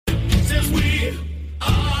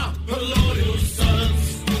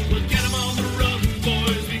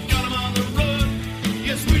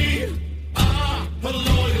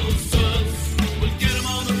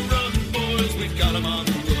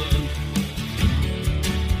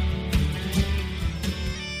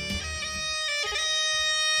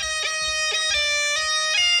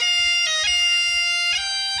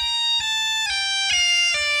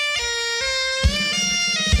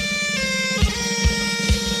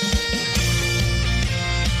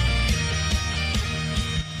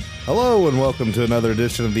Hello and welcome to another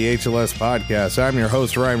edition of the HLS Podcast. I'm your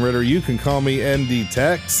host, Ryan Ritter. You can call me ND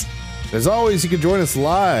Tex. As always, you can join us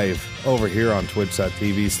live over here on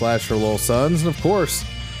twitch.tv/HerLilSons. And of course,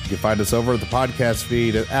 you can find us over at the podcast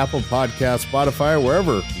feed at Apple Podcasts, Spotify, or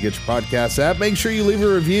wherever you get your podcasts at. Make sure you leave a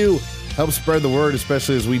review. Help spread the word,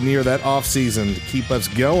 especially as we near that off season to keep us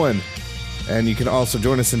going. And you can also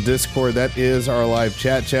join us in Discord. That is our live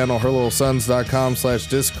chat channel,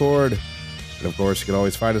 herlilsons.com/Discord. And of course, you can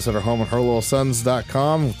always find us at our home at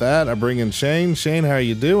herlilsons.com. With that, I bring in Shane. Shane, how are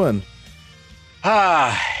you doing?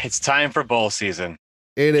 It's time for bowl season.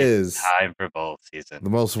 It's time for bowl season.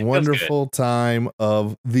 The most wonderful time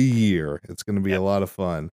of the year. It's going to be a lot of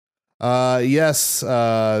fun.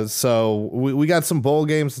 So we got some bowl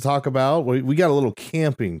games to talk about. We got a little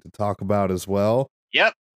camping to talk about as well.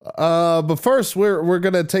 Yep. But first, we're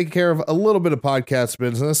going to take care of a little bit of podcast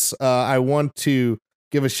business. I want to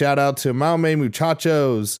give a shout out to Maume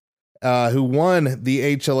Muchachos, who won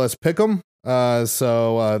the HLS Pick'em.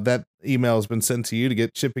 So that email has been sent to you to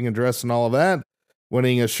get shipping address and all of that.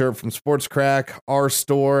 Winning a shirt from Sports Crack, our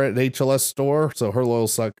store at HLS store. So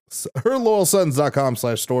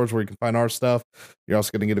herloyalsons.com/stores where you can find our stuff. You're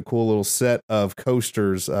also going to get a cool little set of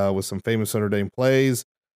coasters with some famous Notre Dame plays.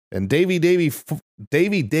 And Davy Dave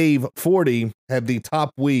 40 had the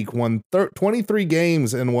top week, won 23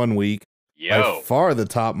 games in 1 week. By far the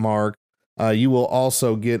top mark. You will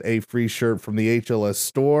also get a free shirt from the HLS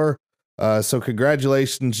store. So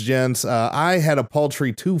congratulations, gents. I had a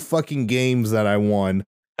paltry 2 fucking games that I won.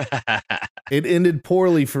 It ended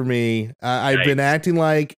poorly for me. I've been acting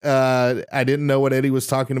like I didn't know what Eddie was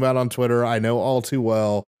talking about on Twitter. I know all too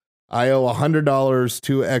well. I owe $100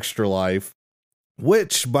 to Extra Life,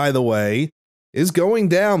 which, by the way, is going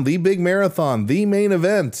down. The big marathon, the main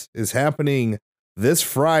event, is happening this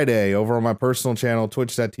Friday over on my personal channel,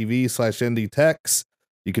 twitch.tv/ndtex.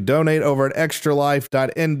 You could donate over at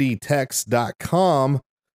extralife.ndtex.com.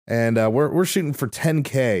 And we're shooting for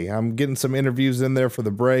 10K. I'm getting some interviews in there for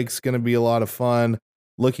the breaks. Going to be a lot of fun.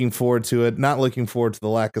 Looking forward to it. Not looking forward to the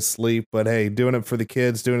lack of sleep, but hey, doing it for the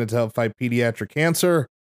kids, doing it to help fight pediatric cancer.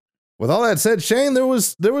 With all that said, Shane, it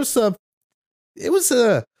was a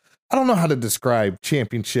I don't know how to describe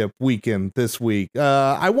championship weekend this week.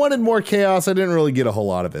 I wanted more chaos. I didn't really get a whole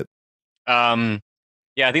lot of it. Yeah,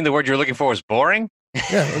 I think the word you're looking for was boring.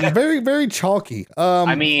 Yeah, very, very chalky.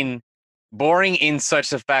 I mean, boring in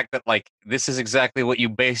such the fact that, like, this is exactly what you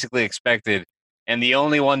basically expected. And the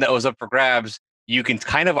only one that was up for grabs, you can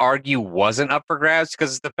kind of argue wasn't up for grabs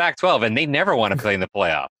because it's the Pac-12 and they never want to play in the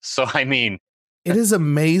playoffs. So, I mean, it is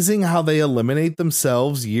amazing how they eliminate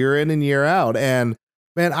themselves year in and year out. And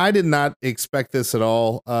man, I did not expect this at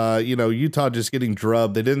all. Utah just getting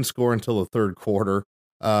drubbed. They didn't score until the third quarter.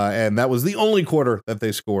 And that was the only quarter that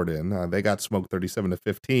they scored in. They got smoked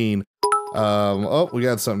 37-15. We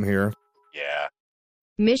got something here. Yeah.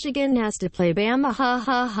 Michigan has to play Bama. Ha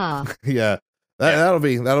ha ha. Yeah. That'll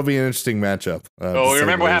be an interesting matchup. We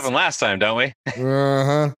remember what happened last time, don't we?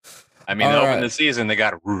 Uh-huh. I mean, over the season, they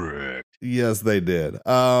got wrecked. Yes, they did.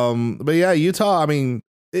 But yeah, Utah, I mean,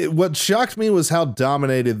 what shocked me was how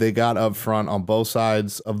dominated they got up front on both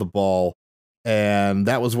sides of the ball. And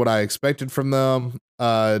that was what I expected from them,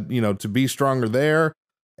 to be stronger there.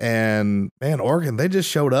 And man, Oregon, they just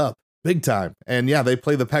showed up big time. And yeah, they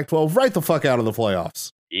play the Pac-12 right the fuck out of the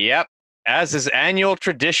playoffs. Yep. As is annual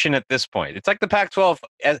tradition at this point. It's like the Pac-12.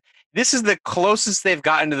 This is the closest they've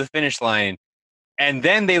gotten to the finish line. And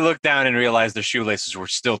then they look down and realize their shoelaces were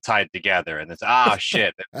still tied together. And it's,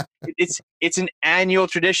 shit. It's an annual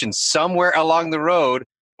tradition. Somewhere along the road,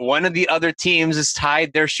 one of the other teams has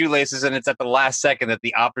tied their shoelaces, and it's at the last second that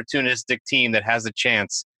the opportunistic team that has a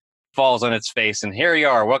chance falls on its face. And here you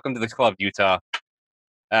are. Welcome to the club, Utah.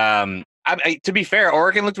 To be fair,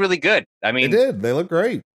 Oregon looked really good. I mean, they did. They look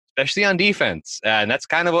great, especially on defense. And that's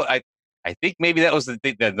kind of what I think maybe that was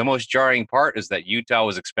the most jarring part, is that Utah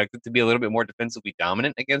was expected to be a little bit more defensively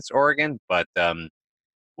dominant against Oregon, but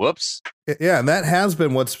whoops. Yeah, and that has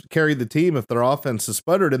been what's carried the team if their offense has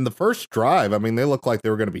sputtered in the first drive. I mean, they looked like they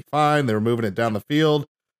were going to be fine. They were moving it down the field.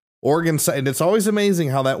 Oregon, and it's always amazing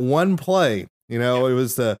how that one play, it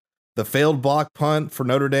was the the failed block punt for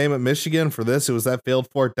Notre Dame at Michigan. For this, it was that failed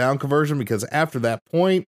fourth down conversion, because after that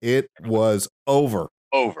point, it was over.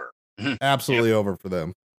 Absolutely over for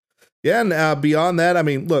them. Yeah, and beyond that, I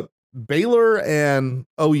mean, look, Baylor and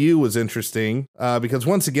OU was interesting because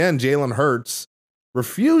once again, Jalen Hurts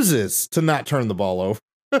refuses to not turn the ball over.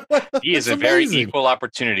 He is a very equal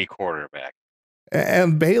opportunity quarterback.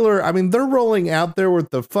 And Baylor, I mean, they're rolling out there with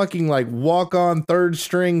the fucking like walk-on third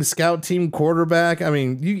string scout team quarterback. I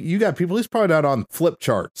mean, you got people, he's probably not on flip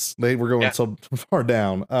charts. They were going so far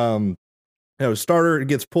down. Starter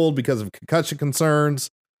gets pulled because of concussion concerns,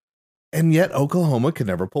 and yet Oklahoma could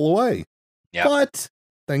never pull away. Yeah. But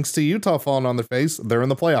thanks to Utah falling on their face, they're in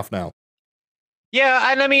the playoff now.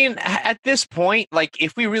 Yeah, and I mean, at this point, like,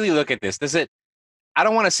 if we really look at this, I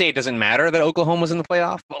don't want to say it doesn't matter that Oklahoma's in the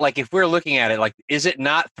playoff, but like, if we're looking at it, like, is it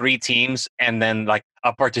not 3 teams and then like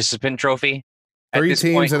a participant trophy? 3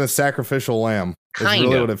 teams and a sacrificial lamb. Kind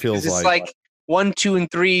really of what it feels it's like 1, 2,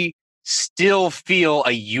 and 3 still feel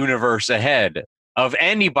a universe ahead of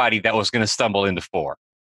anybody that was going to stumble into 4.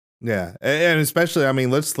 Yeah, and especially, I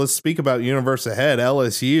mean, let's speak about universe ahead.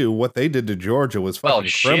 LSU, what they did to Georgia was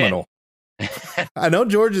fucking criminal. I know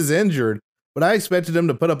Georgia's injured, but I expected them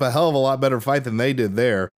to put up a hell of a lot better fight than they did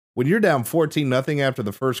there. When you're down 14-0 after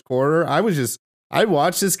the first quarter, I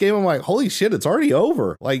watched this game. I'm like, holy shit, it's already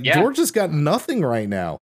over. Like, Georgia's got nothing right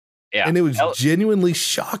now. Yeah. And it was genuinely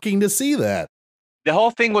shocking to see that. The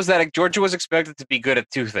whole thing was that like, Georgia was expected to be good at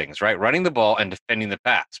 2 things, right? Running the ball and defending the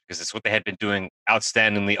pass, because it's what they had been doing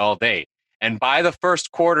outstandingly all day. And by the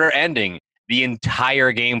first quarter ending, the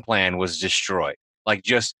entire game plan was destroyed. Like,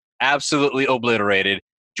 just absolutely obliterated.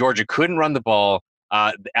 Georgia couldn't run the ball,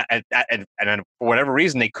 and for whatever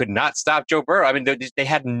reason, they could not stop Joe Burrow. I mean, they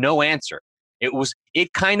had no answer.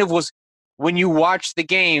 It kind of was, when you watch the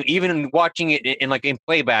game, even watching it in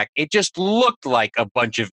playback, it just looked like a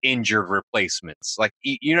bunch of injured replacements. Like,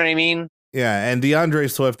 you know what I mean? Yeah, and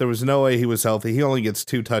DeAndre Swift, there was no way he was healthy. He only gets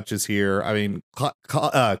 2 touches here. I mean,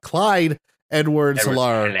 Clyde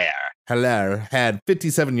Edwards-Helaire had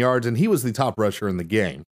 57 yards, and he was the top rusher in the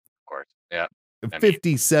game.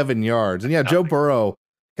 57 yards. And Joe Burrow,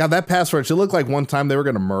 God, that pass rush, it looked like one time they were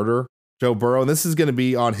going to murder Joe Burrow. And this is going to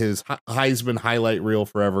be on his Heisman highlight reel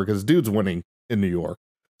forever, because dude's winning in New York.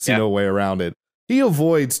 See no way around it. He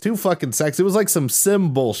avoids 2 fucking sacks. It was like some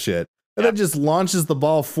sim bullshit. And then just launches the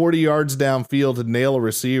ball 40 yards downfield to nail a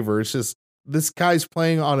receiver. It's just, this guy's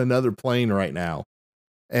playing on another plane right now.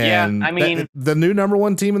 And I mean, the new number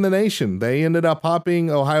 1 team in the nation, they ended up hopping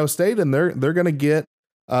Ohio State, and they're going to get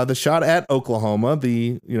the shot at Oklahoma,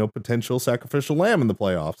 the potential sacrificial lamb in the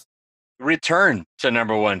playoffs. Return to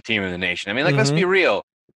number 1 team in the nation. I mean, like, let's be real.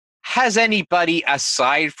 Has anybody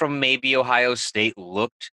aside from maybe Ohio State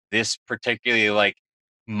looked this particularly like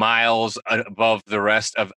miles above the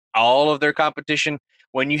rest of all of their competition?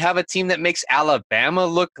 When you have a team that makes Alabama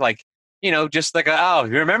look like, just like,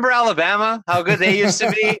 you remember Alabama? How good they used to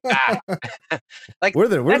be? Like, we're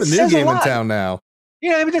the new game in town now.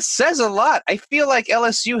 Yeah, I mean, it says a lot. I feel like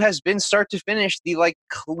LSU has been start to finish the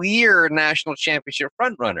clear national championship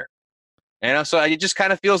front runner. So it just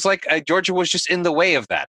kind of feels like Georgia was just in the way of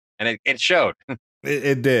that, and it showed.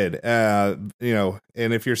 It did. And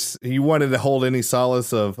if you wanted to hold any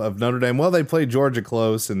solace of Notre Dame, well, they played Georgia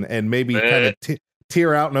close and maybe kind of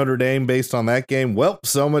tear out Notre Dame based on that game. Well,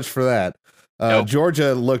 so much for that.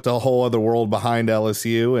 Georgia looked a whole other world behind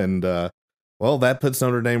LSU, and well, that puts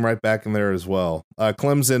Notre Dame right back in there as well.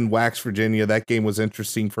 Clemson waxed Virginia. That game was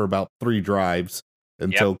interesting for about 3 drives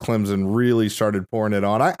until Clemson really started pouring it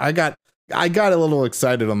on. I got a little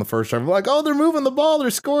excited on the first drive. Like, oh, they're moving the ball.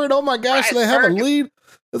 They're scoring. Oh, my gosh, they have a lead.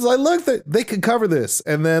 It's like, look, they could cover this.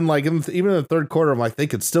 And then, like, even in the third quarter, I'm like, they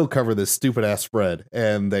could still cover this stupid-ass spread.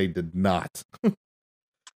 And they did not.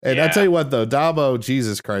 And I tell you what, though, Dabo,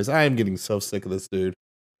 Jesus Christ, I am getting so sick of this dude.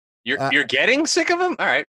 You're getting sick of him? All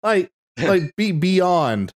right. Like be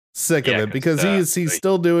beyond sick of it, because he's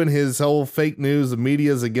still doing his whole fake news, the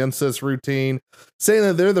media's against us routine, saying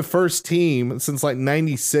that they're the first team since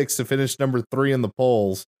 96 to finish number 3 in the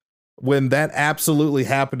polls, when that absolutely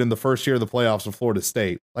happened in the first year of the playoffs of Florida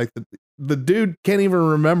State. Like, the dude can't even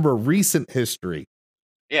remember recent history.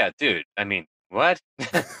 Yeah, dude. I mean, what?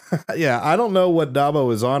 Yeah, I don't know what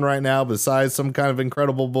Dabo is on right now besides some kind of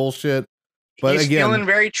incredible bullshit. But he's again, feeling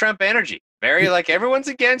very Trump energy. Very everyone's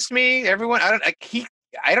against me. Everyone, I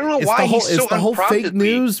don't know why he's so it's the whole fake unpromptedly.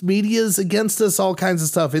 news, media's against us, all kinds of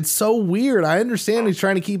stuff. It's so weird. I understand he's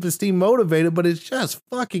trying to keep his team motivated, but it's just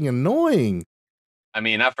fucking annoying. I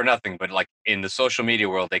mean, not for nothing, but like in the social media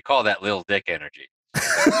world, they call that little dick energy.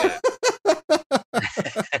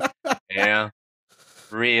 Yeah.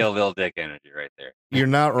 Real little dick energy right there. You're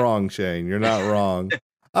not wrong, Shane. You're not wrong.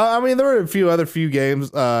 I mean, there were a few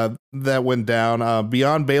games that went down.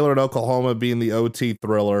 Beyond Baylor and Oklahoma being the OT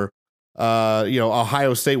thriller.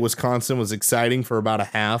 Ohio State, Wisconsin was exciting for about a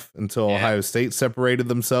half until Ohio State separated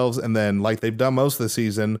themselves. And then, like they've done most of the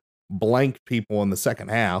season, blanked people in the second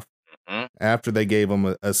half after they gave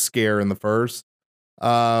them a scare in the first.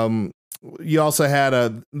 You also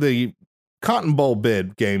had the Cotton Bowl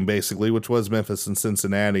bid game, basically, which was Memphis and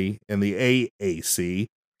Cincinnati in the AAC.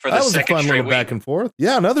 That was a fun little back and forth.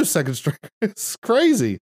 Yeah, another second straight. It's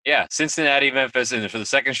crazy. Yeah, Cincinnati, Memphis, and for the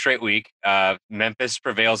second straight week, Memphis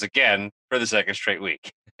prevails again for the second straight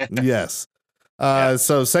week. Yes.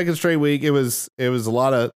 So second straight week, it was a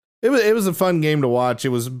lot of it was a fun game to watch. It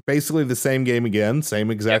was basically the same game again, same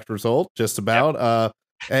exact result, just about.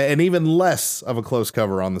 And even less of a close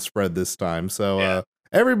cover on the spread this time. So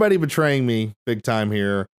everybody betraying me big time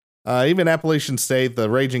here. Even Appalachian State, the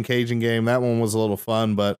Raging Cajun game, that one was a little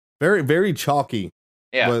fun, but very, very chalky.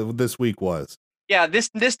 What this week was. Yeah, this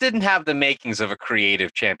didn't have the makings of a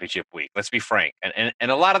creative championship week. Let's be frank, and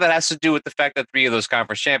a lot of that has to do with the fact that 3 of those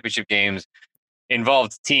conference championship games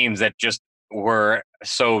involved teams that just were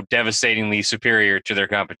so devastatingly superior to their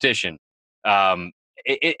competition.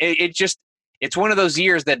 It's one of those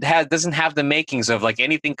years that doesn't have the makings of like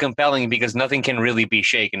anything compelling because nothing can really be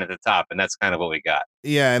shaken at the top, and that's kind of what we got.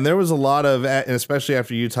 Yeah, and there was a lot of, especially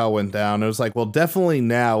after Utah went down, it was like, well, definitely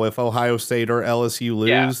now if Ohio State or LSU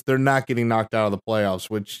lose, they're not getting knocked out of the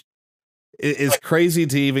playoffs, which is crazy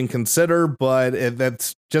to even consider, but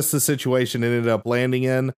that's just the situation it ended up landing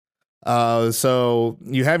in. So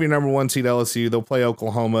you have your number 1 seed LSU. They'll play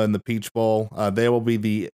Oklahoma in the Peach Bowl. They will be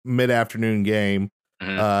the mid-afternoon game.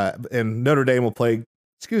 And Notre Dame will play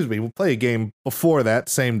a game before that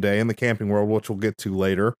same day in the Camping World, which we'll get to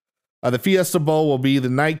later. The Fiesta Bowl will be the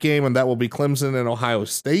night game, and that will be Clemson and Ohio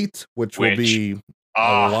State, which will be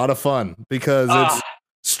a lot of fun because it's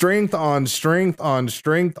strength on strength on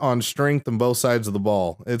strength on strength on both sides of the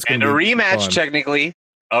ball. It's going to be a rematch, fun. Technically,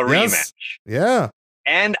 a rematch. Yeah.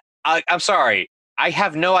 And I'm sorry, I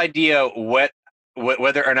have no idea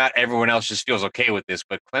whether or not everyone else just feels okay with this,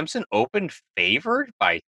 but Clemson opened favored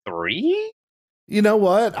by 3? You know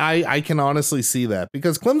what? I can honestly see that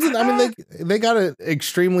because Clemson, I mean, they got an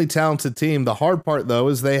extremely talented team. The hard part though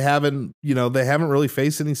is they haven't really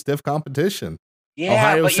faced any stiff competition. Yeah,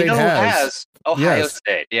 Ohio but State has. Ohio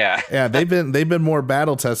State, yeah. Yeah, they've been more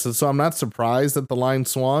battle tested, so I'm not surprised that the line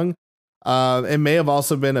swung. It may have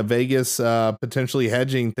also been a Vegas potentially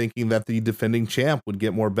hedging, thinking that the defending champ would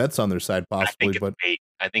get more bets on their side, possibly.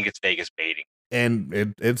 I think it's Vegas baiting.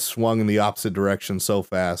 And it swung in the opposite direction so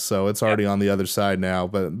fast, so it's already on the other side now.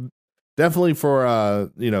 But definitely for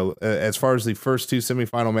as far as the first 2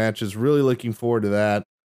 semifinal matches, really looking forward to that.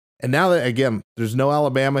 And now that again, there's no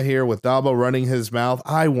Alabama here with Dabo running his mouth,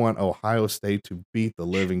 I want Ohio State to beat the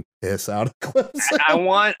living piss out of Clemson. I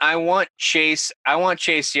want Chase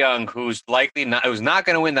Young, who's not going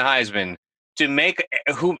to win the Heisman,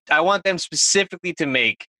 I want them specifically to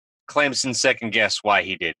make Clemson second guess why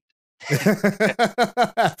he did.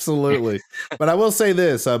 Absolutely. But I will say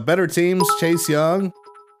this, better teams, Chase Young.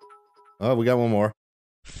 Oh, we got one more.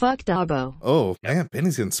 Fuck Dabo. Oh man,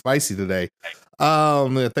 Benny's getting spicy today.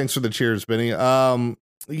 Thanks for the cheers, Benny. But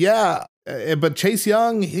Chase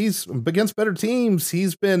Young, he's against better teams.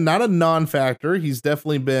 He's been not a non-factor. He's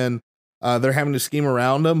definitely been they're having to scheme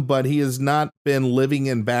around him, but he has not been living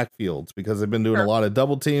in backfields because they've been doing a lot of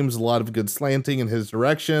double teams, a lot of good slanting in his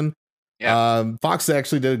direction. Yeah. Fox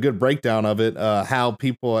actually did a good breakdown of it, how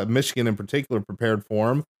people at Michigan in particular prepared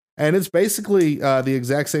for him. And it's basically the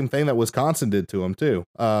exact same thing that Wisconsin did to him too.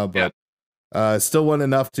 But still wasn't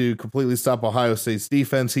enough to completely stop Ohio State's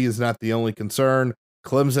defense. He is not the only concern.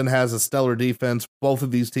 Clemson has a stellar defense. Both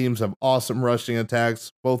of these teams have awesome rushing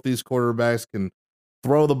attacks. Both these quarterbacks can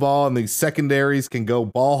throw the ball, and these secondaries can go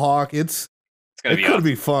ball hawk. It could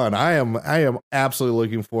be fun. I am absolutely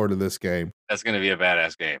looking forward to this game. That's going to be a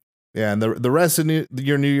badass game. Yeah, and the rest of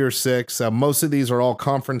your New Year's Six, most of these are all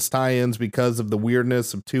conference tie-ins because of the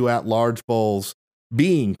weirdness of 2 at-large bowls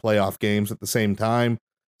being playoff games at the same time.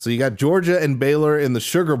 So you got Georgia and Baylor in the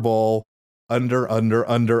Sugar Bowl. Under.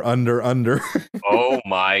 Oh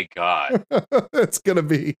my God. It's gonna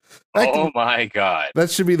be. My God. That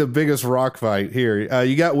should be the biggest rock fight here.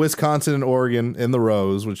 You got Wisconsin and Oregon in the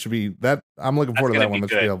Rose, which should be that. I'm looking forward to that one.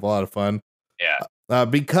 That's gonna be a lot of fun. Yeah.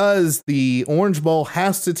 Because the Orange Bowl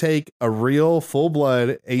has to take a real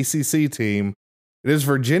full-blood ACC team. It is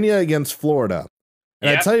Virginia against Florida.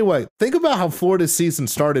 And I tell you what, think about how Florida's season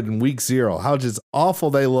started in week 0, how just awful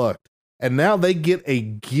they looked. And now they get a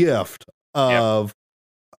gift of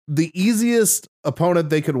the easiest opponent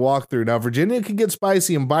they could walk through. Now, Virginia can get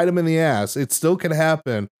spicy and bite them in the ass. It still could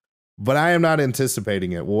happen, but I am not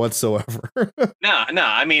anticipating it whatsoever. No.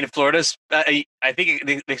 I mean, Florida's. I think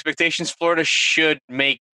the expectations Florida should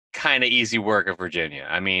make kind of easy work of Virginia.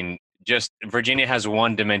 I mean, just Virginia has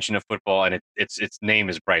one dimension of football, and its name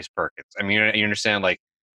is Bryce Perkins. I mean, you understand? Like,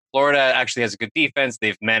 Florida actually has a good defense.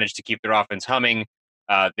 They've managed to keep their offense humming.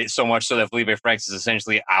 So much so that Felipe Franks is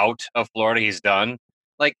essentially out of Florida. He's done.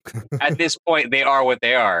 Like, at this point, they are what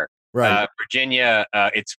they are. Right. Virginia,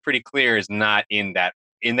 it's pretty clear, is not in that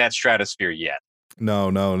stratosphere yet. No,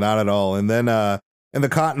 not at all. And then in the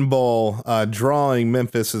Cotton Bowl, drawing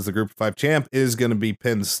Memphis as the Group of 5 champ is going to be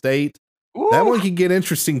Penn State. Ooh. That one can get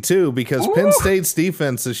interesting too, because Ooh. Penn State's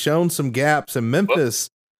defense has shown some gaps, and Memphis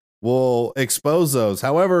will expose those.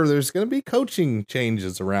 However, there's going to be coaching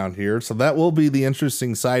changes around here, so that will be the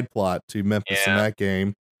interesting side plot to Memphis in that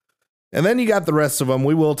game. And then you got the rest of them.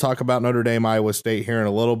 We will talk about Notre Dame, Iowa State here in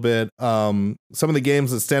a little bit. Some of the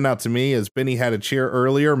games that stand out to me, as Benny had a cheer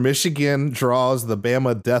earlier, Michigan draws the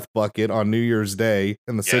Bama Death Bucket on New Year's Day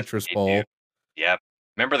in the Citrus Bowl. Yep.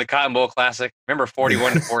 Remember the Cotton Bowl Classic? Remember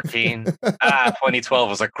 41-14? 2012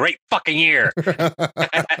 was a great fucking year.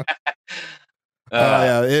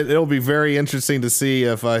 Yeah, it'll be very interesting to see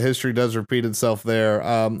if history does repeat itself there.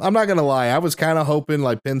 I'm not going to lie. I was kind of hoping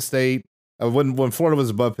like Penn State, when Florida was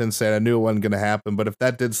above Penn State, I knew it wasn't going to happen. But if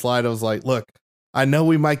that did slide, I was like, look, I know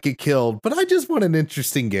we might get killed, but I just want an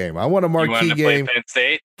interesting game. I want a marquee game. Penn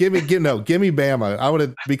State? Give me Bama. I would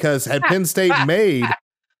have, because had Penn State made,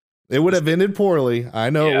 it would have ended poorly. I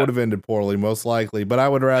know it would have ended poorly, most likely, but I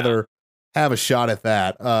would rather have a shot at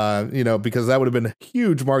that, because that would have been a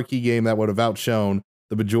huge marquee game that would have outshone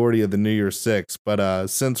the majority of the New Year's Six. But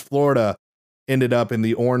since Florida ended up in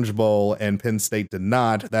the Orange Bowl and Penn State did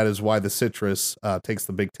not, that is why the Citrus takes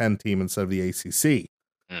the Big Ten team instead of the ACC.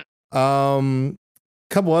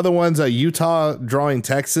 Couple other ones, Utah drawing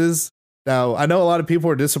Texas. Now, I know a lot of people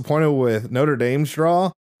are disappointed with Notre Dame's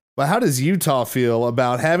draw, but how does Utah feel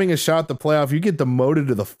about having a shot at the playoff? You get demoted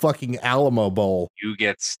to the fucking Alamo Bowl. You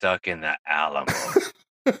get stuck in the Alamo.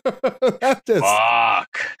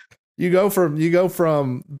 Fuck. You go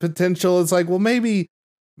from potential. It's like, well, maybe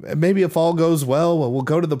if all goes well, we'll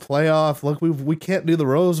go to the playoff. Look, we can't do the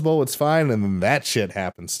Rose Bowl. It's fine. And then that shit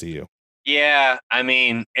happens to you. Yeah. I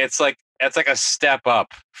mean, it's like a step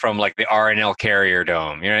up from like the RNL Carrier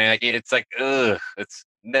Dome. You know, like it's like, ugh, it's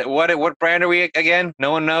what brand are we again?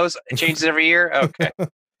 No one knows. It changes every year. Okay.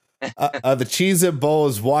 The Cheez-It Bowl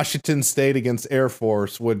is Washington State against Air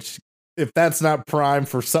Force, which, if that's not prime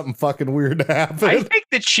for something fucking weird to happen, I think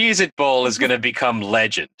the Cheez-It Bowl is going to become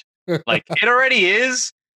legend. Like, it already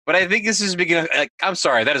is, but I think this is beginning. Like, I'm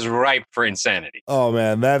sorry, that is ripe for insanity. Oh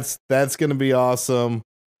man, that's going to be awesome.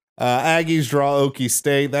 Aggies draw Okie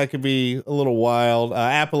State. That could be a little wild.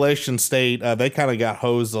 Appalachian State, they kind of got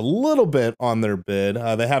hosed a little bit on their bid.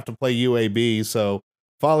 They have to play UAB, so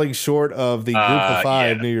falling short of the Group of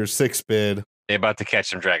 5 New Year's 6 bid. They're about to catch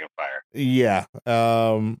some Dragonfire. Yeah.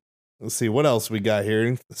 Let's see what else we got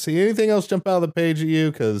here. See anything else jump out of the page at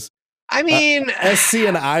you? Because I mean, SC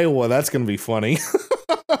and Iowa, that's going to be funny.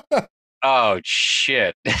 Oh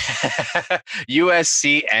shit.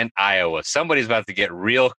 USC and Iowa. Somebody's about to get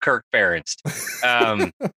real Kirk Ferentz.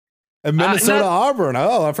 And Minnesota Auburn.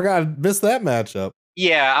 Oh, I forgot I missed that matchup.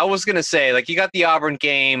 Yeah, I was gonna say, like, you got the Auburn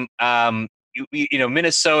game.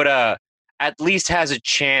 Minnesota at least has a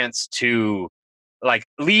chance to like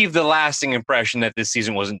leave the lasting impression that this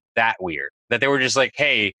season wasn't that weird. That they were just like,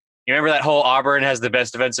 hey, you remember that whole Auburn has the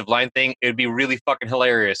best defensive line thing? It would be really fucking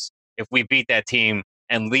hilarious if we beat that team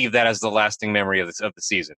and leave that as the lasting memory of the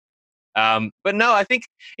season. But no, I think,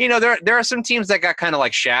 there are some teams that got kind of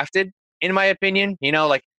like shafted, in my opinion,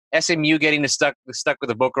 like SMU getting stuck with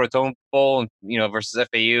the Boca Raton Bowl, versus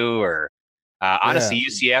FAU, or honestly,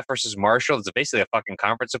 UCF versus Marshall. It's basically a fucking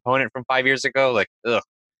conference opponent from 5 years ago. Like, ugh.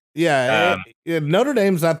 Yeah, Notre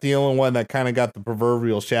Dame's not the only one that kind of got the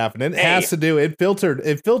proverbial shaft, and it has to do. It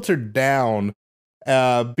filtered down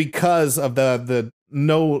because of the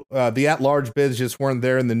at-large bids just weren't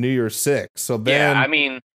there in the New Year's Six. So then, yeah, I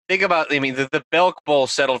mean, think about. The Belk Bowl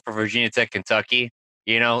settled for Virginia Tech, Kentucky.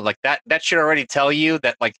 Like that should already tell you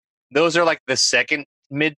that like those are like the second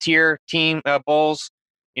mid-tier team bowls.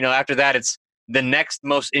 After that, it's the next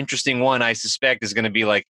most interesting one. I suspect is going to be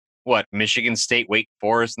like what Michigan State, Wake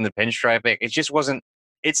Forest, and the Pinstripe. It just wasn't.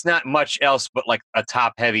 It's not much else but like a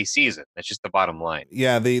top-heavy season. That's just the bottom line.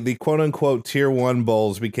 Yeah, the quote-unquote Tier 1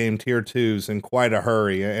 bowls became Tier 2s in quite a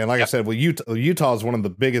hurry. And like I said, well, Utah is one of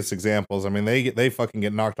the biggest examples. I mean, they fucking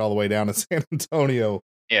get knocked all the way down to San Antonio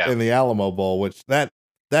in the Alamo Bowl, which that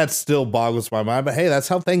that still boggles my mind. But hey, that's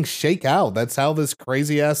how things shake out. That's how this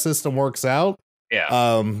crazy ass system works out.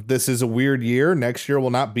 Yeah. This is a weird year. Next year will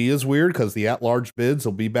not be as weird because the at-large bids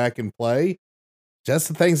will be back in play. Just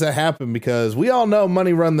the things that happen because we all know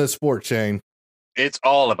money run this sport, Shane. It's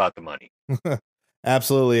all about the money.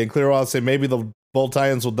 Absolutely. And Clearwater say maybe the Bull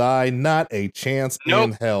Titans will die. Not a chance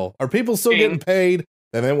in hell. Are people still getting paid?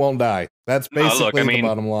 Then it won't die. That's basically the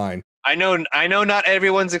bottom line. I know not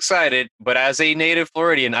everyone's excited, but as a native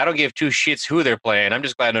Floridian, I don't give two shits who they're playing. I'm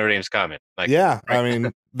just glad Notre Dame's coming. Yeah, I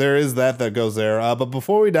mean, there is that goes there. But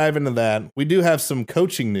before we dive into that, we do have some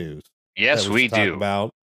coaching news. Yes, we do.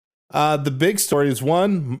 About the big story is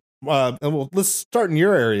one. Well, let's start in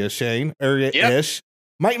your area, Shane. Area-ish. Yep.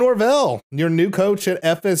 Mike Norvell, your new coach at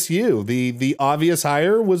FSU. The obvious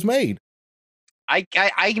hire was made. I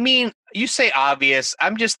mean, you say obvious.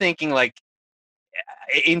 I'm just thinking like,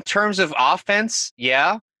 in terms of offense,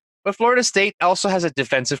 yeah, but Florida State also has a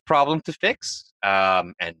defensive problem to fix,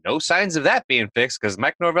 and no signs of that being fixed because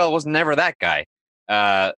Mike Norvell was never that guy.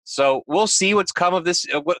 So we'll see what's come of this.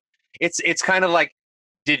 It's kind of like,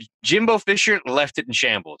 did Jimbo Fisher left it in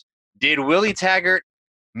shambles? Did Willie Taggart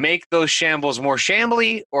make those shambles more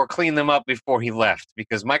shambly or clean them up before he left?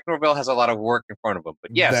 Because Mike Norvell has a lot of work in front of him.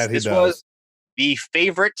 But yes, this was the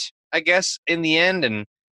favorite, I guess, in the end, and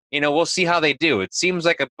we'll see how they do. It seems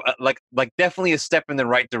like like definitely a step in the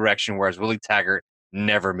right direction, whereas Willie Taggart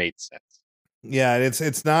never made sense. Yeah,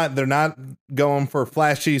 it's not. They're not going for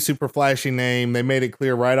super flashy name. They made it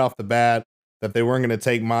clear right off the bat that they weren't going to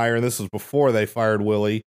take Meyer, and this was before they fired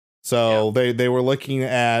Willie. So they were looking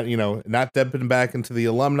at not dipping back into the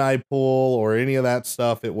alumni pool or any of that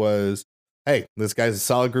stuff. It was, hey, this guy's a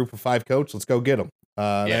solid group of 5 coach. Let's go get him.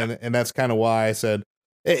 And that's kind of why I said.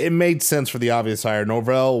 It made sense for the obvious hire.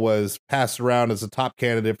 Norvell was passed around as a top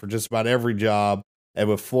candidate for just about every job. And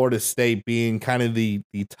with Florida State being kind of the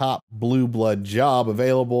top blue blood job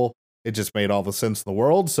available, it just made all the sense in the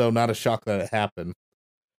world. So not a shock that it happened.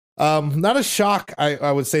 Not a shock,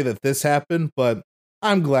 I would say, that this happened, but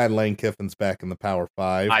I'm glad Lane Kiffin's back in the Power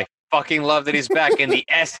 5. I fucking love that he's back in the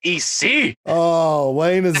SEC. Oh,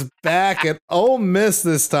 Lane is back at Ole Miss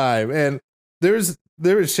this time. And there was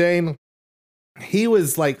Shane. He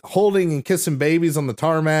was like holding and kissing babies on the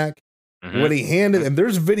tarmac when he handed, and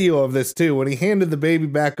there's video of this too. When he handed the baby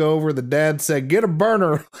back over, the dad said, "Get a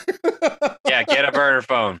burner." Yeah, get a burner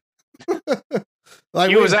phone.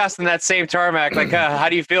 He was asking that same tarmac, like, how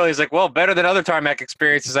do you feel? He's like, well, better than other tarmac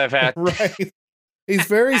experiences I've had. Right. He's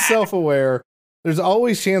very self-aware. There's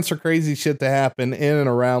always chance for crazy shit to happen in and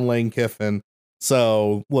around Lane Kiffin.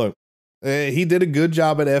 So look, he did a good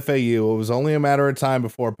job at FAU. It was only a matter of time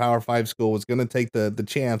before a Power 5 school was going to take the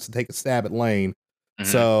chance to take a stab at Lane.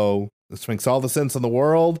 So this makes all the sense in the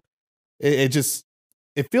world. It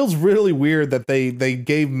feels really weird that they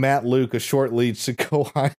gave Matt Luke a short leash to go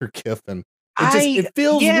hire Kiffin. It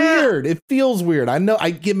feels weird. It feels weird. I know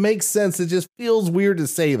it makes sense. It just feels weird to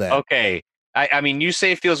say that. Okay. I mean, you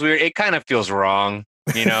say it feels weird. It kind of feels wrong,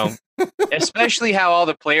 especially how all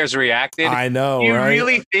the players reacted. I know. You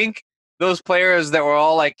really think those players that were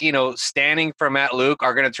all like, standing for Matt Luke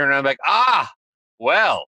are going to turn around and be like,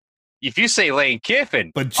 well, if you say Lane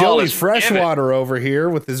Kiffin, but Joey Freshwater over here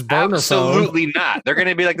with his burner absolutely phone. Not. They're going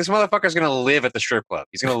to be like, this motherfucker's going to live at the strip club.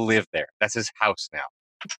 He's going to live there. That's his house now.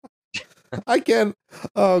 I can't.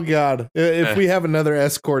 Oh God! If we have another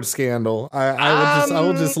escort scandal, I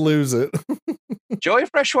will just lose it. Joey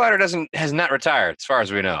Freshwater has not retired, as far as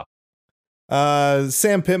we know.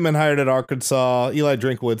 Sam Pittman hired at Arkansas, Eli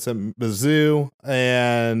Drinkwitz at Mizzou,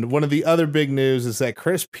 and one of the other big news is that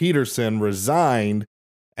Chris Peterson resigned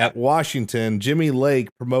at Washington. Jimmy Lake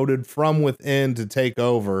promoted from within to take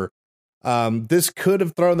over. This could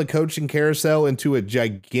have thrown the coaching carousel into a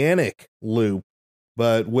gigantic loop.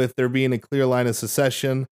 But with there being a clear line of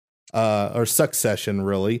succession, or succession,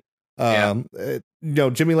 really,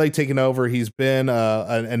 Jimmy Lake taking over, he's been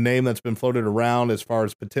a name that's been floated around as far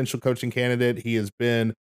as potential coaching candidate. He has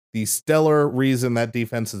been the stellar reason that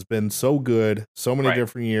defense has been so good, so many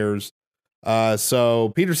different years.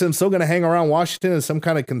 So Peterson's still going to hang around Washington as some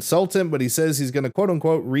kind of consultant, but he says he's going to quote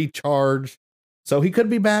unquote recharge. So he could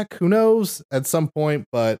be back, who knows, at some point,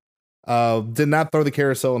 but did not throw the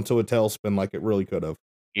carousel into a tailspin like it really could have.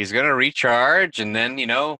 He's going to recharge, and then,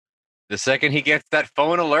 the second he gets that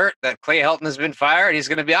phone alert that Clay Helton has been fired, he's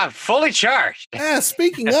going to be on fully charged. Yeah,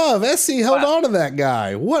 speaking of, SC held on to that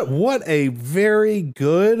guy. What a very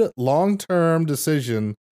good long-term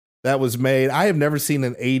decision that was made. I have never seen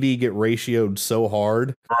an AD get ratioed so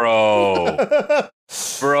hard. Bro,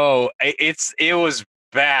 it was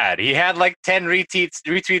bad. He had like 10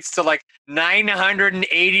 retweets to like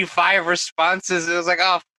 985 responses. It was like,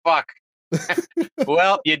 oh fuck.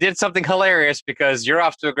 Well, you did something hilarious because you're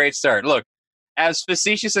off to a great start. Look, as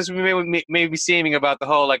facetious as we may be seeming about the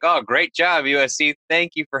whole, like, oh, great job, USC.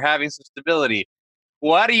 Thank you for having some stability.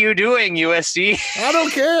 What are you doing, USC? I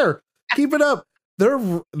don't care. Keep it up.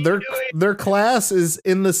 Their class is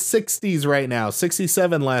in the 60s right now.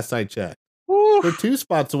 67 last I checked. They're 2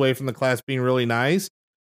 spots away from the class being really nice.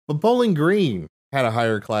 But Bowling Green had a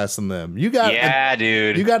higher class than them. Dude.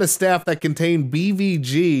 You got a staff that contained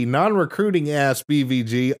BVG, non-recruiting ass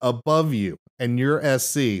BVG above you, and you're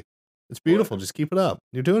SC. It's beautiful. Just keep it up.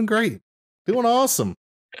 You're doing great. Doing awesome.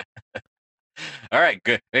 All right,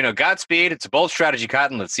 good. Godspeed. It's a bold strategy,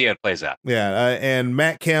 Cotton. Let's see how it plays out. Yeah, and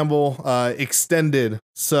Matt Campbell extended,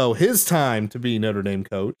 so his time to be Notre Dame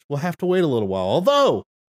coach will have to wait a little while. Although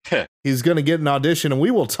he's going to get an audition, and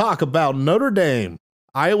we will talk about Notre Dame,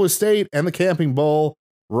 Iowa State, and the Camping Bowl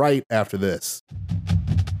right after this.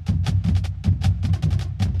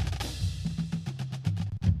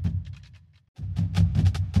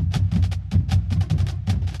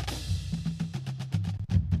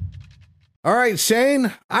 All right,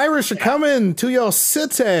 Shane, Irish are coming to your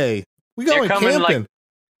city. We going camping. Like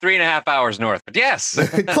 3.5 hours north, but yes.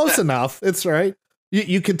 Close enough. It's right.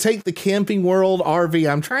 You could take the Camping World RV.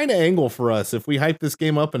 I'm trying to angle for us. If we hype this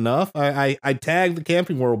game up enough, I tagged the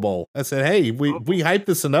Camping World Bowl. I said, hey, we hype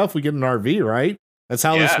this enough, we get an RV, right? That's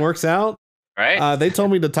how this works out. Right. They told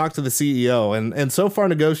me to talk to the CEO, and so far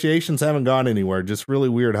negotiations haven't gone anywhere. Just really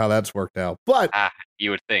weird how that's worked out. But you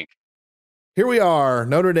would think. Here we are,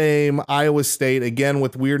 Notre Dame, Iowa State, again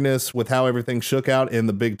with weirdness with how everything shook out in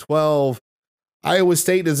the Big 12. Iowa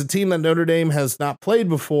State is a team that Notre Dame has not played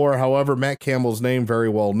before. However, Matt Campbell's name very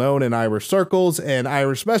well known in Irish circles and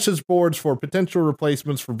Irish message boards for potential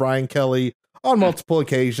replacements for Brian Kelly on multiple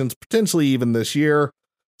occasions, potentially even this year.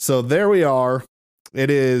 So there we are.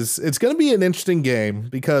 It's going to be an interesting game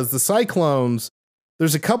because the Cyclones,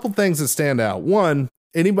 there's a couple things that stand out. One,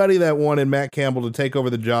 anybody that wanted Matt Campbell to take over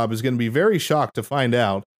the job is going to be very shocked to find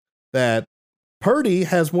out that Purdy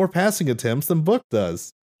has more passing attempts than Book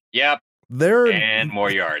does. Yep. And more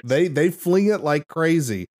yards. They fling it like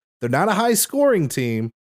crazy. They're not a high scoring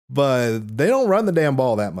team, but they don't run the damn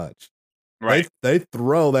ball that much. Right. They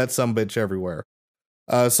throw that sumbitch everywhere.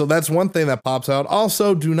 So that's one thing that pops out.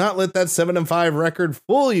 Also, do not let that 7-5 record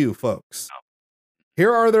fool you, folks. No.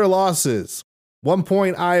 Here are their losses. 1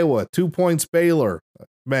 point Iowa, 2 points Baylor.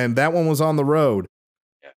 Man, that one was on the road.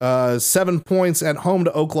 7 points at home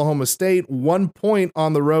to Oklahoma State, 1 point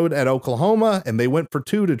on the road at Oklahoma, and they went for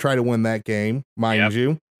 2 to try to win that game, mind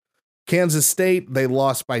you. Kansas State, they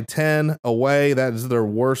lost by 10 away. That is their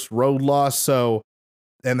worst road loss. So,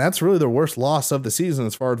 and that's really their worst loss of the season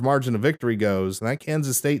as far as margin of victory goes. And that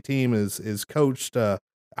Kansas State team is coached, and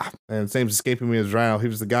his name's escaping me as right now. He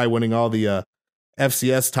was the guy winning all the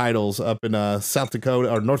FCS titles up in South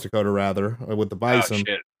Dakota, or North Dakota rather, with the Bison. Oh,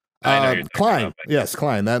 shit. Klein. Yes,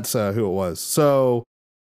 Klein. That's who it was. So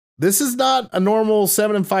this is not a normal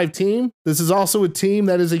 7-5 team. This is also a team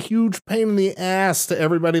that is a huge pain in the ass to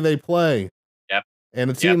everybody they play. Yep.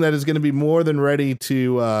 And a team that is going to be more than ready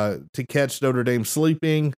to catch Notre Dame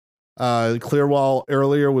sleeping. Clearwall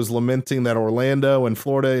earlier was lamenting that Orlando and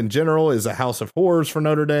Florida in general is a house of horrors for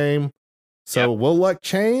Notre Dame. So will luck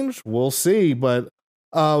change? We'll see. But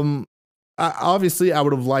obviously, I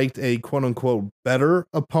would have liked a quote unquote better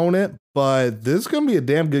opponent, but this is going to be a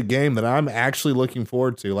damn good game that I'm actually looking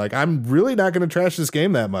forward to. Like, I'm really not going to trash this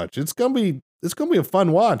game that much. It's going to be a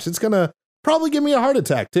fun watch. It's going to probably give me a heart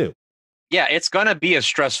attack too. Yeah, it's going to be a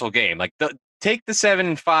stressful game. Like, take the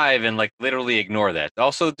 7-5 and like literally ignore that.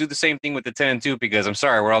 Also do the same thing with the 10-2 because I'm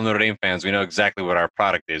sorry, we're all Notre Dame fans. We know exactly what our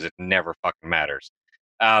product is. It never fucking matters.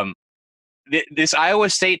 This Iowa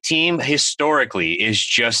State team historically is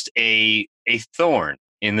just a thorn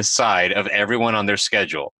in the side of everyone on their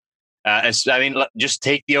schedule. Just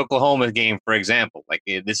take the Oklahoma game, for example. Like,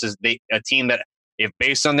 this is a team that, if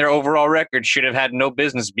based on their overall record, should have had no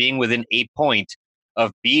business being within 8 points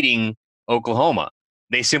of beating Oklahoma.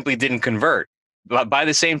 They simply didn't convert. But by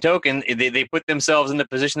the same token, they put themselves in the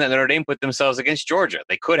position that Notre Dame put themselves against Georgia.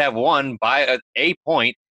 They could have won by a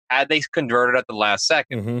point had they converted at the last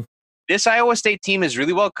second. Mm-hmm. This Iowa State team is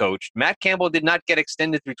really well coached. Matt Campbell did not get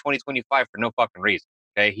extended through 2025 for no fucking reason.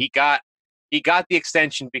 Okay, he got the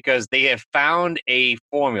extension because they have found a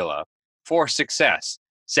formula for success.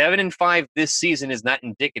 7-5 this season is not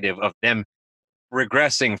indicative of them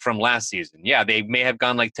regressing from last season. Yeah, they may have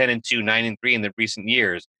gone like 10-2, 9-3 in the recent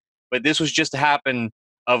years, but this was just to happen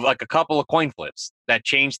of like a couple of coin flips that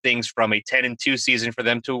changed things from a 10-2 season for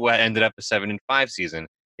them to what ended up a 7-5 season.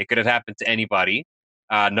 It could have happened to anybody.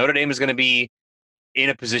 Notre Dame is going to be in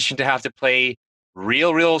a position to have to play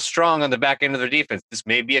real strong on the back end of their defense. This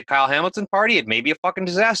may be a Kyle Hamilton party. It may be a fucking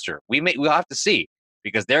disaster. We'll have to see,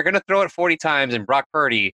 because they're going to throw it 40 times, and Brock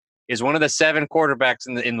Purdy is one of the 7 quarterbacks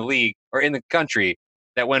in the league or in the country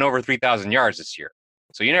that went over 3,000 yards this year.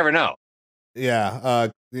 So you never know. Yeah,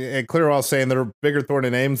 and Clearwell saying they're bigger thorn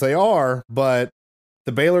in names. They are, but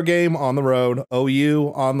the Baylor game on the road,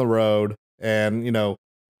 OU on the road, and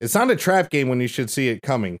it's not a trap game when you should see it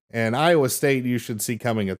coming. And Iowa State you should see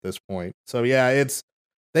coming at this point. So yeah, it's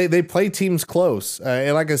they play teams close,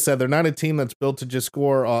 and like I said, they're not a team that's built to just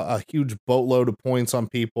score a huge boatload of points on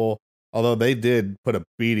people. Although they did put a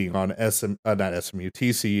beating on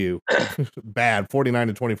TCU, bad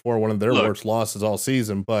 49-24, one of their worst losses all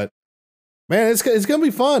season, but. Man, it's going to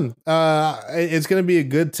be fun. It's going to be a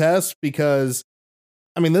good test because,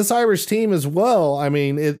 this Irish team as well.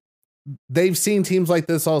 They've seen teams like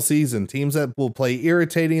this all season. Teams that will play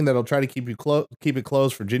irritating, that'll try to keep it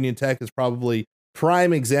close. Virginia Tech is probably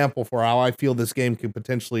prime example for how I feel this game could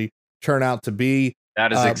potentially turn out to be.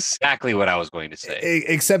 That is exactly what I was going to say.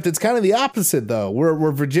 Except it's kind of the opposite, though.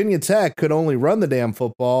 Where Virginia Tech could only run the damn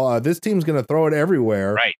football, this team's going to throw it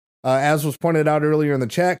everywhere. Right. As was pointed out earlier in the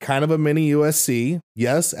chat, kind of a mini USC.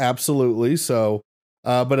 Yes, absolutely. So,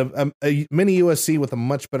 but a mini USC with a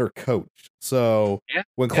much better coach. So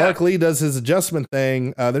when Clark Lee does his adjustment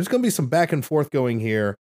thing, there's going to be some back and forth going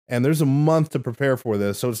here, and there's a month to prepare for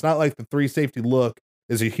this. So it's not like the 3 safety look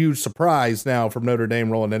is a huge surprise now from Notre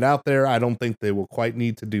Dame rolling it out there. I don't think they will quite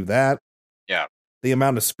need to do that. Yeah. The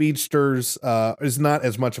amount of speedsters is not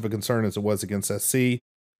as much of a concern as it was against SC.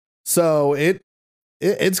 So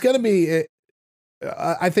it's going to be,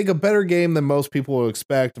 I think, a better game than most people will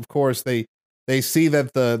expect. Of course, they see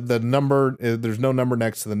that the number, there's no number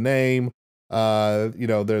next to the name. They're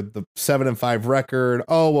the 7-5 record.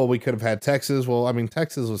 Oh, well, we could have had Texas. Well,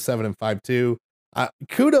 Texas was 7-5 too.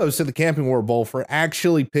 Kudos to the Camping World Bowl for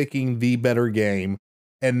actually picking the better game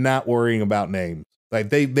and not worrying about names. Like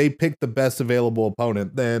they picked the best available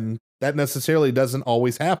opponent. Then that necessarily doesn't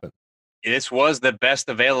always happen. This was the best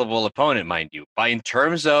available opponent, mind you. In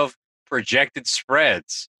terms of projected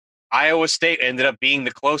spreads, Iowa State ended up being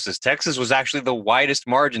the closest. Texas was actually the widest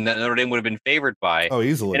margin that Notre Dame would have been favored by. Oh,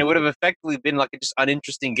 easily. And it would have effectively been like just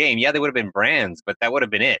uninteresting game. Yeah, they would have been brands, but that would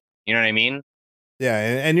have been it. You know what I mean? Yeah,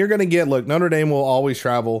 and you're going to get, look, Notre Dame will always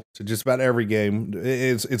travel to just about every game.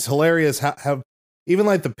 It's hilarious how even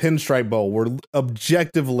like the Pinstripe Bowl, where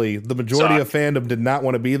objectively the majority of fandom did not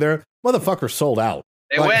want to be there, motherfuckers sold out.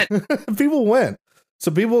 They went. People went.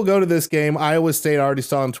 So people will go to this game. Iowa State, I already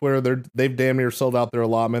saw on Twitter, they've damn near sold out their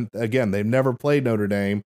allotment. Again, they've never played Notre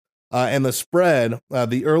Dame. And the spread,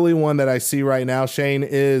 the early one that I see right now, Shane,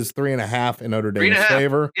 is 3.5 in Notre Dame's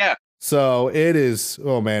favor. Yeah. So it is,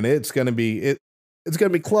 oh man, it's going to be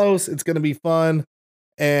close. It's going to be fun.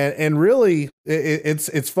 And really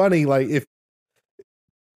it's funny. Like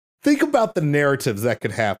think about the narratives that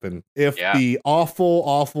could happen if the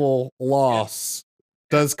awful loss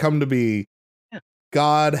does come to be.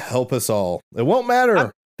 God help us all. It won't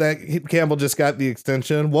matter that Campbell just got the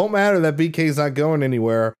extension. Won't matter that BK's not going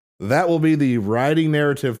anywhere. That will be the riding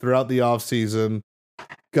narrative throughout the offseason.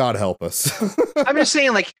 God help us. I'm just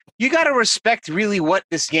saying, like, you got to respect really what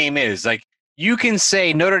this game is. Like, you can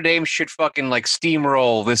say Notre Dame should fucking like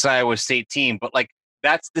steamroll this Iowa State team, but like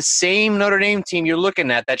that's the same Notre Dame team you're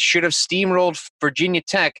looking at that should have steamrolled Virginia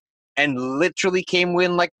Tech and literally came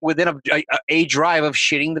within a drive of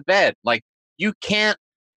shitting the bed. Like you can't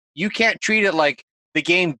treat it like the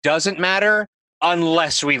game doesn't matter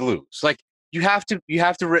unless we lose. Like you have to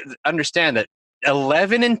understand that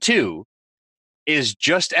 11-2 is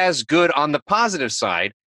just as good on the positive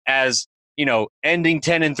side as, you know, ending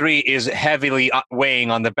 10-3 is heavily weighing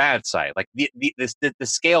on the bad side. Like the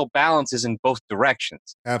scale balances in both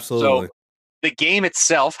directions. Absolutely. So the game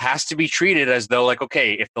itself has to be treated as though, like,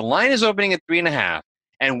 okay, if the line is opening at 3.5,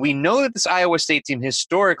 and we know that this Iowa State team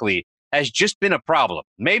historically has just been a problem.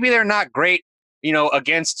 Maybe they're not great, you know,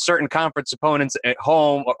 against certain conference opponents at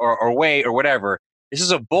home or away or whatever. This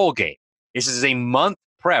is a bowl game. This is a month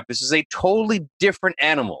prep. This is a totally different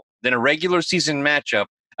animal than a regular season matchup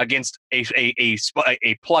against a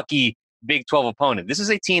plucky Big 12 opponent. This is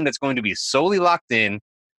a team that's going to be solely locked in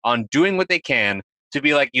on doing what they can to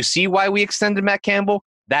be like, you see why we extended Matt Campbell?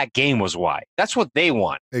 That game was why. That's what they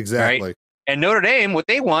want. Exactly. Right? And Notre Dame, what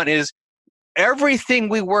they want is everything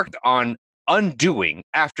we worked on undoing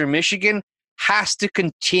after Michigan has to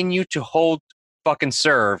continue to hold fucking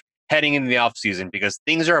serve heading into the offseason because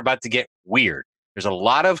things are about to get weird. There's a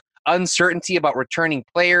lot of uncertainty about returning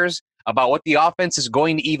players, about what the offense is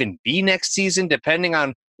going to even be next season, depending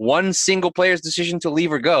on one single player's decision to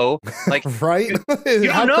leave or go. Like, right?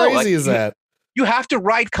 you How don't know. crazy Like, is that? You have to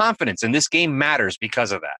ride confidence, and this game matters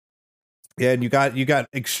because of that. Yeah, and you got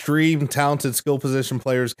extreme talented skill position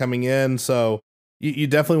players coming in, so you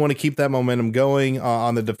definitely want to keep that momentum going.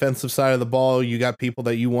 On the defensive side of the ball, you got people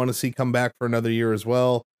that you want to see come back for another year as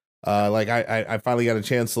well. Like I finally got a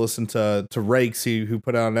chance to listen to Rakes, who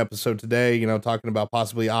put out an episode today, talking about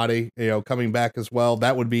possibly Adi, coming back as well.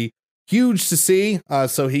 That would be huge to see,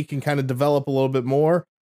 so he can kind of develop a little bit more.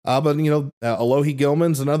 But Alohi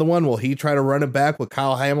Gilman's another one. Will he try to run it back with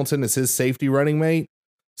Kyle Hamilton as his safety running mate?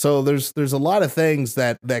 So there's a lot of things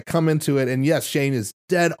that come into it. And yes, Shane is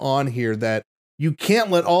dead on here that you can't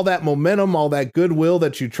let all that momentum, all that goodwill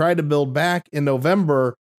that you tried to build back in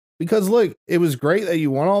November, because look, it was great that you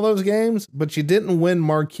won all those games, but you didn't win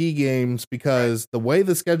marquee games because the way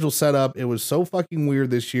the schedule set up, it was so fucking weird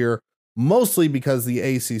this year, mostly because the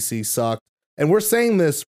ACC sucked. And we're saying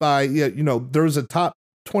this by, there was a top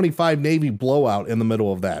 25 Navy blowout in the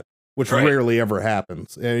middle of that, which rarely ever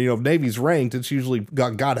happens. And, if Navy's ranked, it's usually,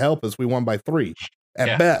 God help us, we won by 3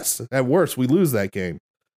 at best. At worst, we lose that game.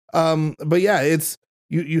 But yeah, it's,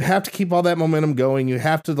 you have to keep all that momentum going. You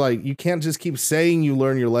have to you can't just keep saying you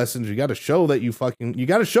learn your lessons. You got to show that you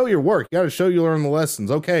got to show your work. You got to show you learn the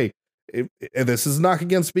lessons. Okay. If this is not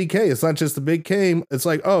against BK. It's not just the big game. It's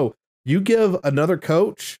like, oh, you give another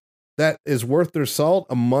coach that is worth their salt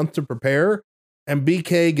a month to prepare, and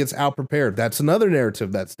BK gets out prepared. That's another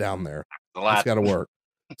narrative that's down there. It's got to work.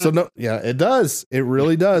 So it does. It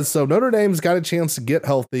really does. So Notre Dame's got a chance to get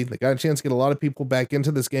healthy. They got a chance to get a lot of people back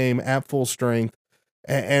into this game at full strength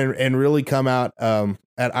and really come out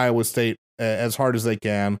at Iowa State as hard as they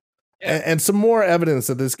can. Yeah. And some more evidence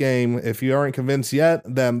that this game, if you aren't convinced yet,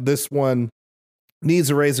 then this one needs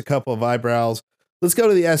to raise a couple of eyebrows. Let's go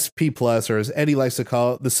to the SP plus, or as Eddie likes to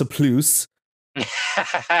call it, the C plus.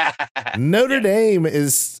 Notre Dame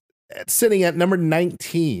is sitting at number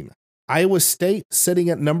 19. Iowa State sitting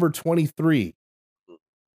at number 23.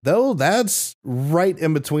 Though that's right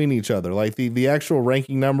in between each other. Like the actual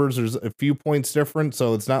ranking numbers, there's a few points different,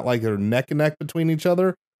 so it's not like they're neck and neck between each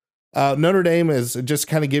other. Notre Dame is, just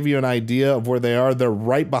kind of give you an idea of where they are. They're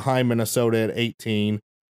right behind Minnesota at 18,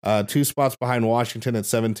 2 spots behind Washington at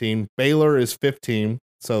 17. Baylor is 15,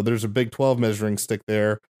 so there's a Big 12 measuring stick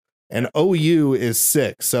there. And OU is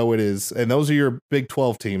 6, so it is, and those are your Big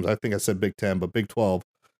 12 teams. I think I said Big 10, but Big 12.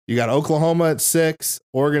 You got Oklahoma at 6,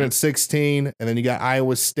 Oregon at 16, and then you got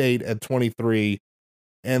Iowa State at 23.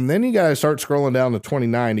 And then you got to start scrolling down to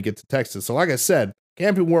 29 to get to Texas. So like I said,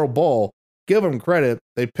 Camping World Bowl, give them credit.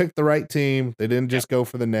 They picked the right team. They didn't just go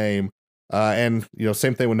for the name. And,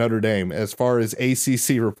 same thing with Notre Dame. As far as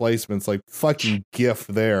ACC replacements, like fucking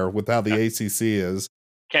gift there with how the ACC is.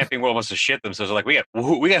 Camping World must have shit themselves. They're like, we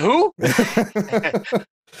got who?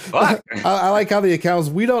 Fuck. I like how the accounts,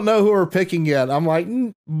 we don't know who we're picking yet. I'm like,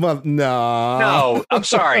 no, I'm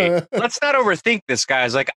sorry. Let's not overthink this,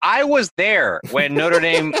 guys. Like, I was there when Notre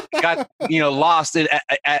Dame got, lost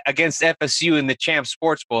against FSU in the Champ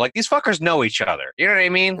Sports Bowl. Like, these fuckers know each other. You know what I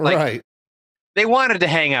mean? Like, right. They wanted to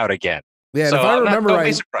hang out again. Yeah, so if I remember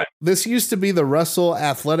right, this used to be the Russell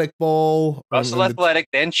Athletic Bowl. Russell Athletic,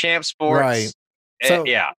 then Champ Sports. Right. So,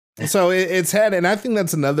 yeah. So it's had, and I think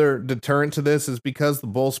that's another deterrent to this, is because the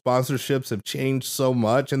bowl sponsorships have changed so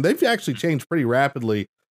much, and they've actually changed pretty rapidly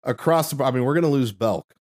across the. I mean, we're going to lose Belk.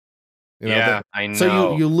 I know.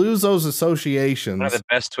 So you lose those associations. One of the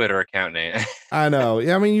best Twitter account names. I know.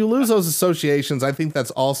 Yeah, I mean, you lose those associations. I think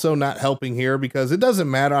that's also not helping here, because it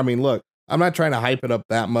doesn't matter. I mean, look, I'm not trying to hype it up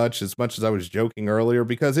that much as I was joking earlier,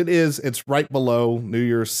 because it's right below New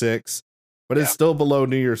Year's 6. But it's still below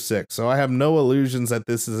New Year's 6. So I have no illusions that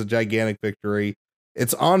this is a gigantic victory.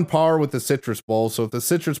 It's on par with the Citrus Bowl. So if the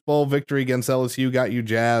Citrus Bowl victory against LSU got you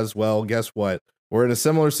jazzed, well, guess what? We're in a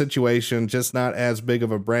similar situation, just not as big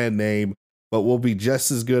of a brand name, but we'll be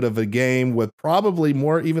just as good of a game with probably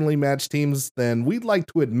more evenly matched teams than we'd like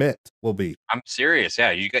to admit will be. I'm serious.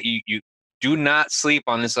 Yeah, you do not sleep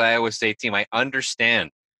on this Iowa State team. I understand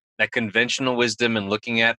that conventional wisdom and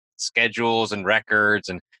looking at schedules and records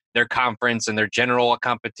and their conference and their general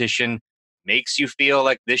competition makes you feel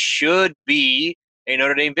like this should be a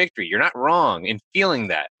Notre Dame victory. You're not wrong in feeling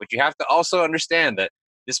that, but you have to also understand that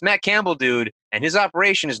this Matt Campbell dude and his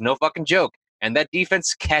operation is no fucking joke, and that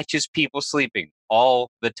defense catches people sleeping all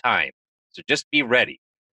the time. So just be ready.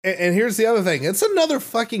 And here's the other thing. It's another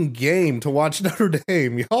fucking game to watch Notre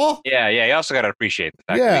Dame, y'all. Yeah. You also got to appreciate the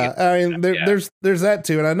fact there's that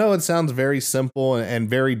too. And I know it sounds very simple and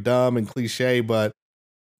very dumb and cliche, but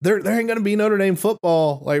there ain't going to be Notre Dame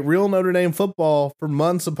football, like real Notre Dame football, for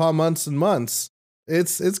months upon months and months.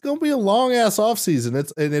 It's going to be a long ass off season.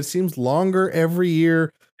 It seems longer every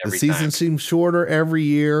year. The season seems shorter every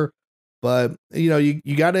year, but you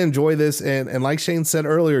got to enjoy this. And like Shane said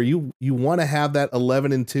earlier, you want to have that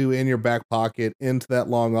 11-2 in your back pocket into that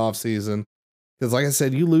long off season. Because like I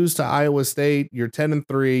said, you lose to Iowa State, you're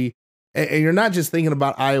 10-3, and you're not just thinking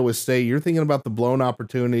about Iowa State. You're thinking about the blown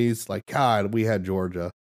opportunities. Like, God, we had Georgia.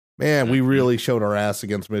 Man, we really showed our ass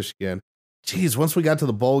against Michigan. Geez, once we got to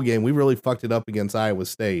the bowl game, we really fucked it up against Iowa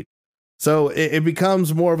State. So it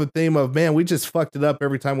becomes more of a theme of, man, we just fucked it up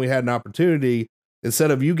every time we had an opportunity.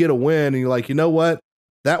 Instead of you get a win and you're like, you know what?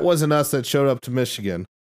 That wasn't us that showed up to Michigan.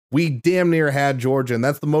 We damn near had Georgia, and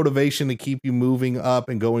that's the motivation to keep you moving up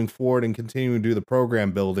and going forward and continuing to do the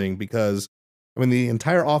program building, because the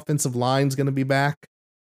entire offensive line's going to be back.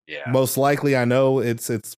 Yeah. Most likely, I know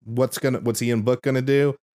it's what's Ian Book going to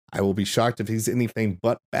do. I will be shocked if he's anything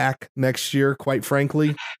but back next year, quite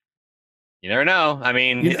frankly. You never know. I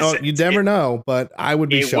mean, you never know, but I would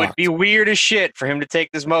be shocked. It would be weird as shit for him to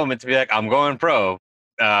take this moment to be like, I'm going pro.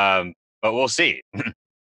 But we'll see.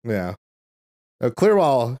 Yeah.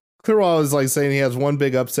 Clearwall is like saying he has one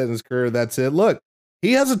big upset in his career. That's it. Look,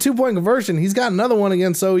 he has a 2-point conversion. He's got another one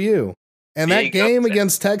against OU. And that game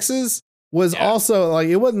against Texas was also like,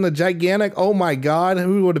 it wasn't a gigantic, oh my God,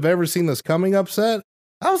 who would have ever seen this coming upset?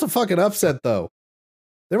 That was a fucking upset, though.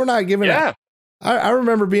 They were not giving it. I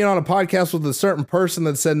remember being on a podcast with a certain person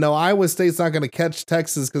that said, no, Iowa State's not going to catch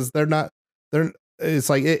Texas because it's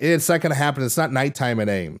like, it's not going to happen. It's not nighttime at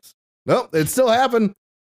Ames. Nope, it still happened.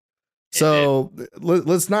 So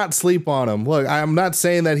let's not sleep on him. Look, I'm not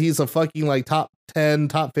saying that he's a fucking like top 10,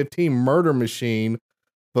 top 15 murder machine,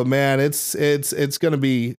 but man, it's going to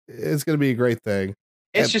be a great thing.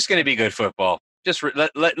 It's just going to be good football. Just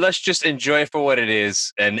let's just enjoy it for what it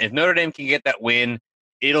is. And if Notre Dame can get that win,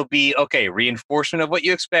 it'll be okay. Reinforcement of what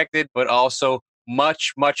you expected, but also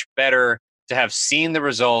much, much better to have seen the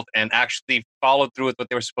result and actually followed through with what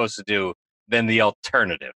they were supposed to do than the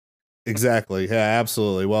alternative. Exactly. Yeah,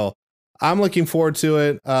 absolutely. Well, I'm looking forward to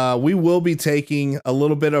it. We will be taking a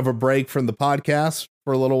little bit of a break from the podcast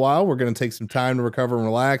for a little while. We're going to take some time to recover and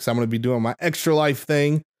relax. I'm going to be doing my extra life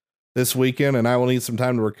thing this weekend, and I will need some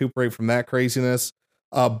time to recuperate from that craziness.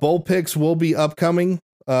 Bowl picks will be upcoming,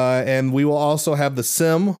 and we will also have the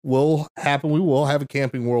sim will happen. We will have a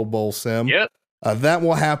Camping World Bowl sim. Yep. That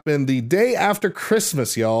will happen the day after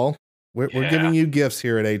Christmas, y'all. We're giving you gifts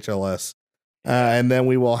here at HLS. And then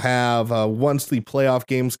we will have, once the playoff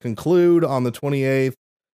games conclude on the 28th,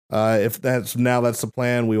 if that's the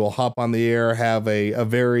plan, we will hop on the air, have a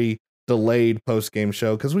very delayed post-game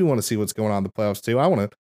show, because we want to see what's going on in the playoffs too. I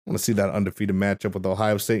want to see that undefeated matchup with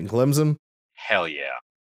Ohio State and Clemson. Hell yeah.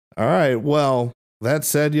 All right. Well, that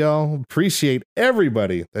said, y'all, appreciate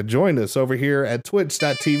everybody that joined us over here at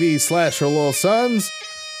twitch.tv/HerLoyalSons.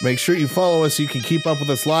 Make sure you follow us so you can keep up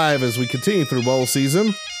with us live as we continue through bowl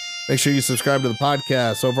season. Make sure you subscribe to the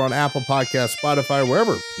podcast over on Apple Podcasts, Spotify,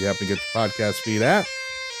 wherever you happen to get your podcast feed at.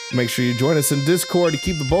 Make sure you join us in Discord to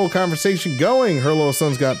keep the bowl conversation going.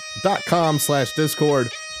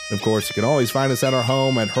 HerLoyalSons.com/Discord. And of course, you can always find us at our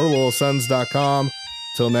home at HerLoyalSons.com.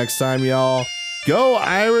 Till next time, y'all. Go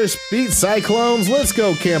Irish, beat Cyclones. Let's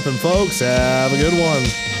go camping, folks. Have a good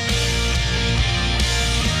one.